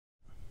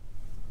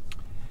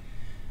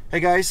Hey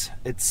guys,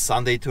 it's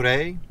Sunday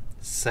today,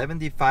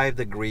 75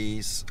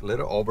 degrees, a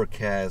little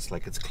overcast,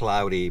 like it's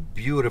cloudy,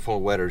 beautiful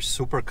weather,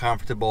 super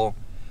comfortable,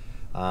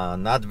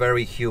 not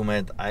very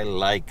humid. I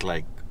like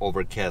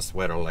overcast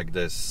weather like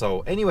this.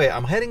 So anyway,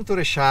 I'm heading to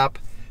the shop,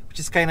 which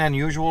is kind of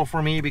unusual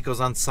for me because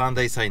on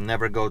Sundays I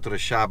never go to the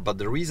shop, but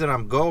the reason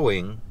I'm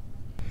going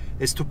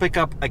is to pick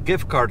up a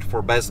gift card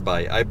for Best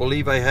Buy. I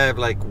believe I have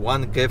like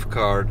one gift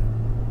card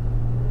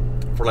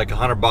for like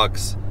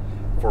 $100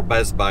 for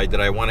Best Buy that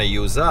I want to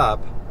use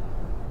up,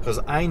 because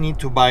I need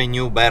to buy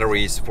new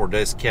batteries for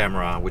this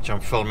camera, which I'm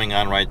filming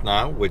on right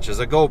now, which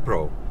is a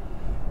GoPro.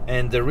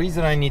 And the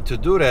reason I need to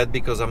do that,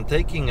 because I'm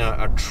taking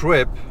a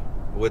trip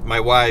with my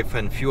wife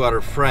and a few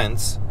other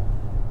friends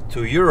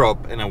to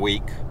Europe in a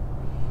week.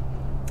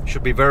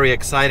 Should be very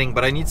exciting,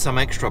 but I need some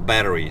extra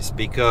batteries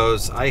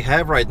because I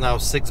have right now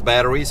 6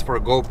 batteries for a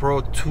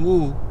GoPro.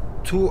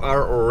 Two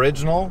are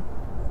original,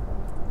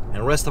 and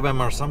the rest of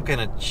them are some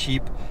kind of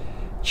cheap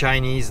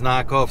Chinese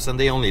knockoffs, and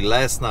they only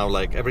last now,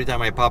 like every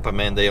time I pop them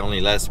in, they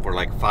only last for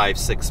like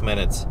 5-6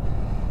 minutes.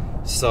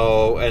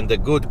 So, and the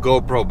good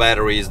GoPro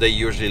batteries, they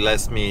usually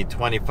last me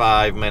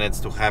 25 minutes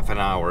to half an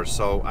hour.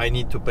 So I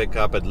need to pick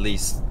up at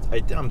least,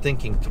 I'm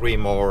thinking 3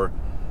 more.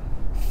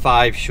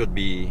 5 should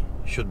be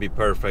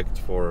perfect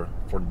for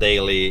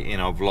daily,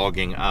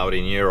 vlogging out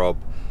in Europe.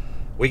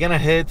 We're gonna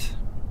hit,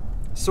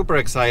 super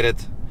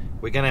excited,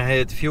 we're gonna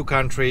hit few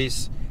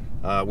countries.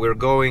 We're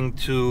going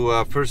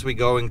to first we're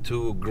going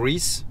to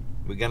Greece.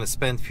 We're gonna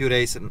spend a few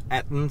days in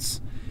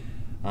Athens.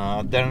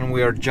 Then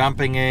we are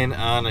jumping in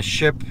on a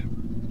ship,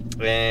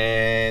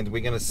 and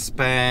we're gonna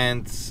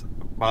spend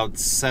about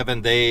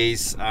 7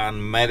 days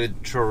on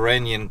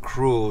Mediterranean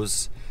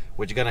cruise,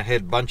 which is gonna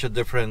hit a bunch of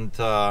different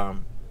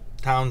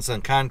towns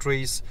and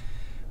countries.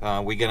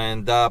 We're gonna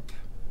end up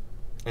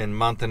in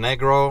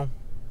Montenegro.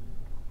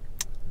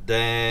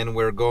 Then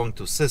we're going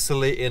to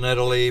Sicily in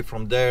Italy.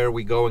 From there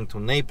we're going to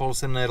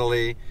Naples in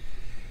Italy,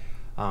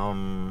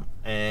 and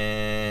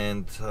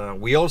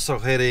we also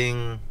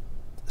hitting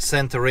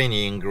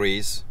Santorini in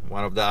Greece,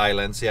 one of the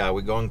islands. Yeah,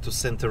 we're going to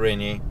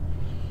Santorini,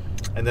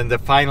 and then the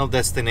final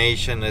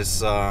destination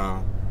is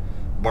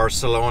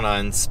Barcelona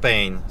in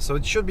Spain. So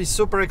it should be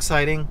super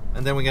exciting.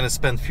 And then we're gonna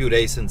spend a few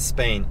days in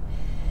Spain,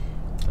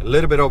 a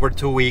little bit over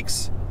 2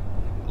 weeks.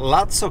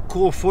 Lots of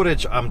cool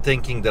footage I'm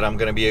thinking that I'm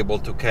gonna be able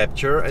to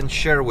capture and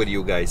share with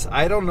you guys.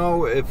 I don't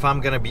know if I'm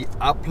gonna be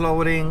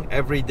uploading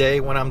every day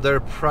when I'm there.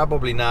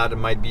 Probably not. There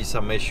might be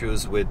some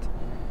issues with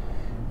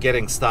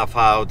getting stuff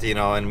out,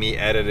 and me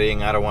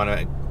editing. I don't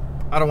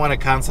want to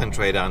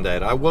concentrate on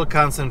that. I will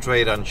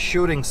concentrate on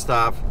shooting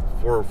stuff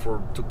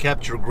to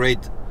capture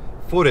great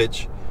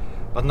footage,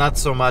 but not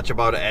so much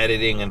about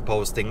editing and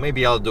posting.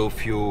 Maybe I'll do a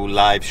few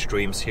live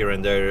streams here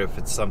and there if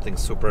it's something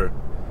super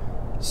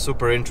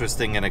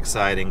interesting and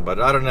exciting. But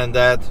other than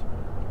that,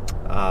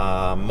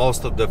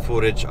 most of the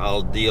footage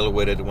I'll deal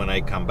with it when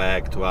I come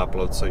back to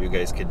upload, so you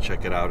guys can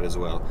check it out as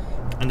well.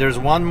 And there's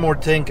one more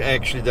thing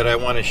actually that I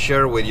want to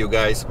share with you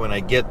guys when I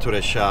get to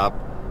the shop.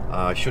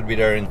 Should be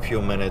there in a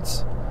few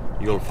minutes.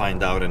 You'll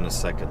find out in a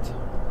second.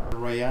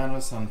 Ryan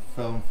was on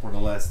film for the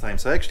last time,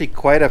 so actually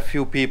quite a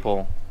few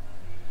people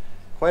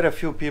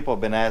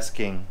been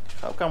asking,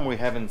 how come we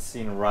haven't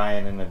seen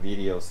Ryan in the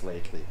videos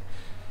lately?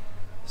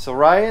 So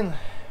Ryan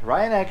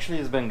actually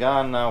has been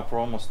gone now for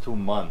almost 2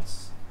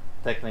 months,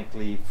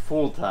 technically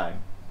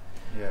full-time.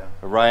 Yeah.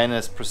 Ryan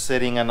is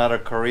proceeding another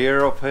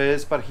career of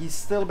his, but he's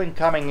still been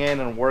coming in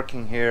and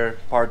working here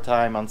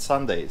part-time on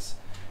Sundays.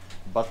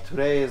 But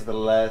today is the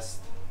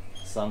last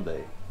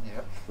Sunday.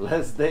 Yep.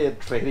 Last day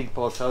at Trading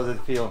Post. How does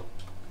it feel?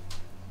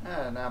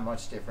 Not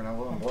much different.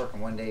 I'm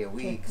working 1 day a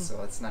week,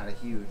 so it's not a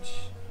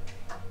huge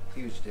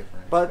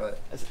difference. But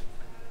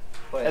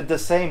at the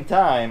same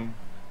time,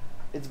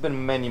 it's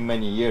been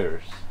many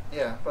years.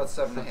 Yeah, about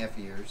 7.5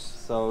 years.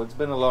 So it's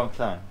been a long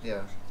time.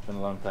 Yeah. It's been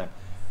a long time.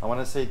 I want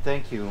to say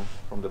thank you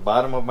from the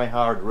bottom of my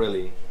heart,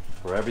 really,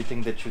 for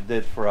everything that you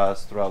did for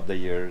us throughout the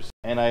years.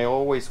 And I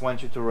always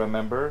want you to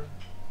remember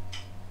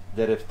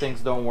that if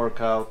things don't work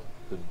out,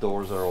 the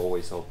doors are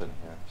always open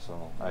here.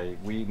 So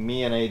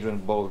me and Adrian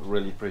both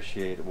really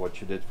appreciate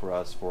what you did for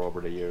us for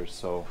over the years.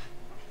 So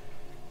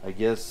I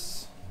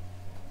guess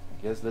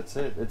that's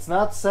it. It's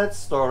not sad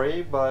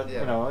story, but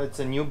yeah, it's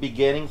a new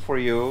beginning for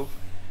you,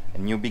 a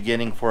new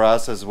beginning for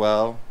us as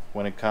well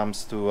when it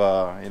comes to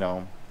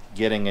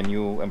getting a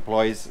new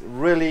employees.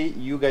 Really,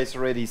 you guys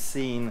already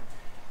seen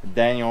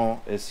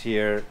Daniel is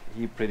here.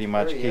 He pretty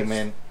much came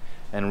in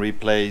and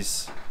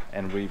replace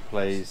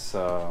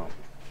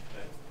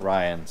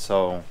Ryan.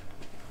 So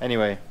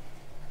anyway,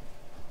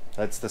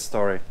 that's the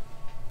story.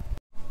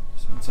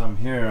 Since I'm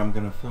here, I'm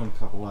gonna film a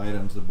couple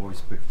items the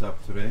boys picked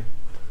up today.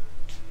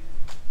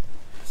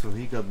 So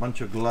he got a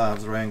bunch of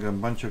gloves, Ryan got a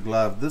bunch of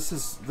gloves. This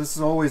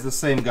is always the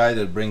same guy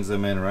that brings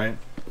them in, right?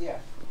 Yeah.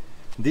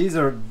 These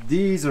are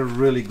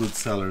really good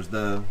sellers.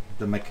 The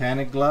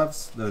mechanic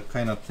gloves, the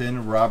kind of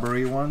thin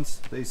rubbery ones,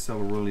 they sell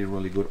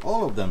really good.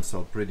 All of them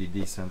sell pretty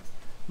decent.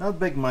 Not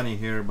big money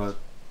here, but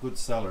good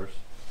sellers.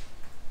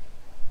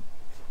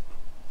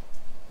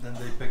 Then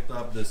they picked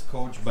up this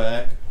Coach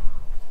bag.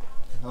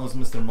 How's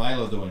Mr.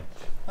 Milo doing?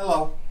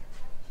 Hello.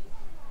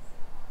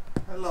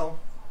 Hello.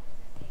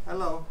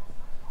 Hello.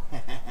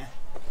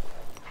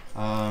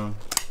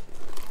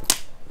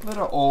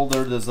 Little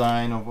older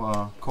design of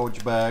a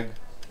Coach bag.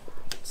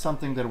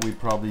 Something that we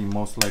probably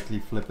most likely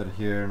flip it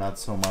here, not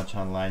so much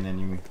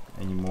online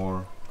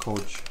anymore.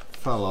 Coach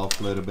fell off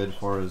a little bit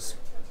for his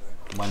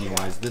money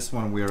wise. This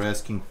one we are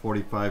asking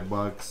 45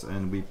 bucks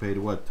and we paid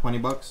what, 20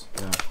 bucks?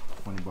 Yeah,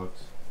 20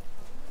 bucks.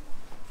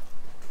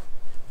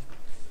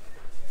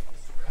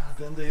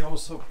 Then they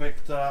also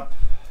picked up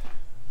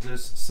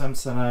this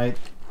Samsonite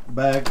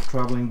bag,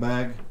 traveling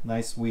bag,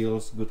 nice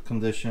wheels, good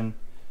condition.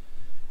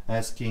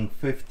 Asking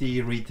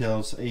 50,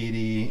 retails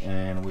 80,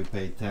 and we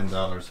paid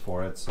 $10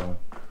 for it. So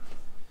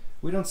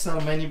we don't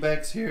sell many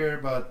bags here,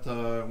 but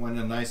when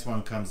a nice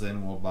one comes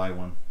in, we'll buy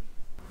one.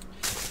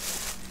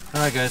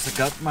 Alright guys, I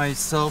got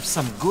myself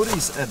some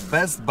goodies at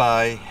Best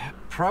Buy.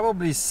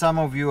 Probably some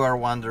of you are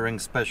wondering,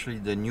 especially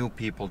the new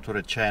people to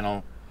the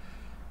channel,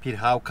 Pete,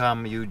 how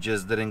come you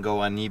just didn't go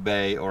on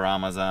eBay or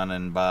Amazon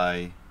and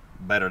buy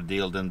better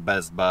deal than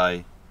Best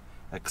Buy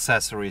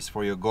accessories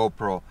for your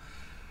GoPro?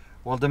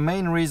 Well, the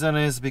main reason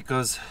is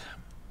because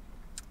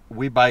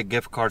we buy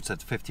gift cards at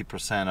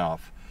 50%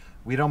 off.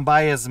 We don't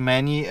buy as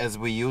many as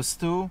we used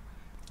to.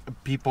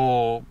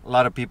 A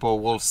lot of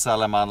people will sell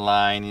them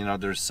online, you know,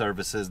 there's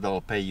services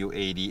they'll pay you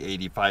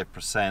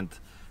 80-85%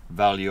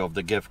 value of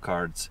the gift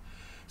cards.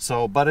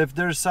 So, but if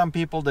there's some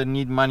people that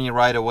need money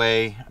right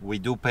away, we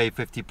do pay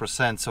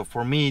 50%. So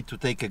for me to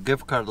take a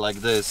gift card like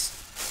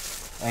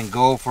this and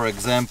go, for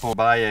example,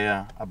 buy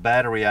a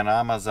battery on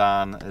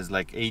Amazon is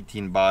like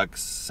 18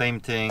 bucks.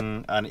 Same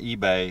thing on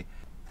eBay.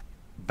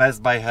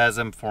 Best Buy has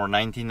them for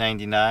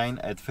 $19.99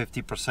 at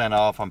 50%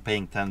 off. I'm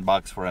paying 10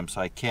 bucks for them, so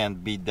I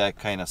can't beat that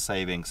kind of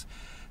savings.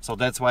 So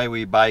that's why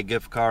we buy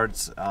gift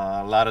cards.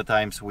 A lot of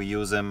times we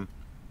use them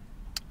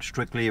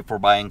strictly for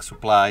buying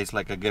supplies,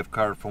 like a gift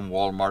card from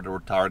Walmart or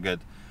Target.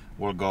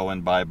 We'll go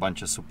and buy a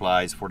bunch of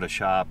supplies for the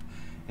shop,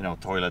 you know,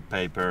 toilet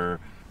paper,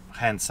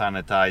 hand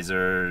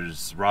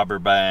sanitizers, rubber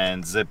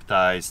bands, zip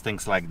ties,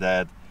 things like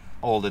that,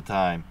 all the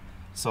time.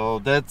 So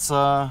that's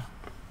why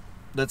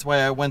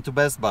I went to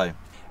Best Buy.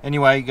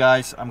 Anyway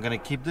guys, I'm gonna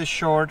keep this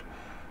short.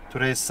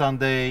 Today's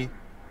Sunday,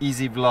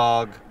 easy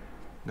vlog.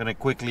 I'm gonna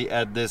quickly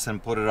add this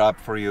and put it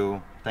up for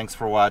you. Thanks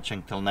for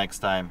watching. Till next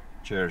time,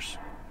 cheers.